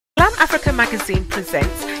Africa magazine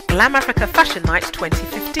presents Glam Africa Fashion Night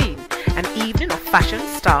 2015, an evening of fashion,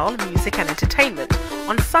 style, music and entertainment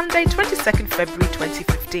on Sunday 22nd February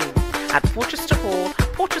 2015 at Porchester Hall,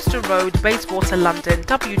 Porchester Road, Bayswater, London,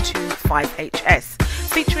 W25HS.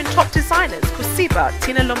 Featuring top designers Kusiba,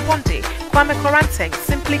 Tina Lombondi, Kwame Koranteng,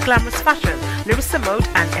 Simply Glamorous Fashion, Larissa Mode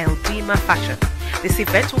and Eldima Fashion. This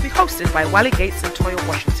event will be hosted by Wally Gates and Toya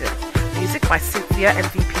Washington. Music by Cynthia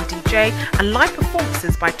MVP DJ and live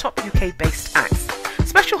performances by top UK-based acts.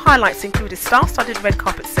 Special highlights include a star-studded red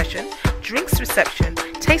carpet session, drinks reception,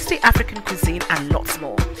 tasty African cuisine and lots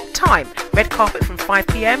more. Time, red carpet from 5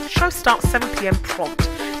 PM, show starts 7 PM prompt.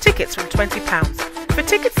 Tickets from £20. For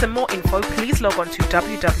tickets and more info, please log on to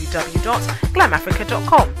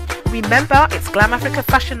www.glamafrica.com. Remember, it's Glam Africa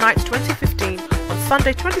Fashion Night 2015 on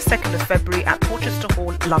Sunday 22nd of February at Porchester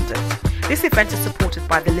Hall, London. This event is supported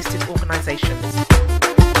by the listed organisations.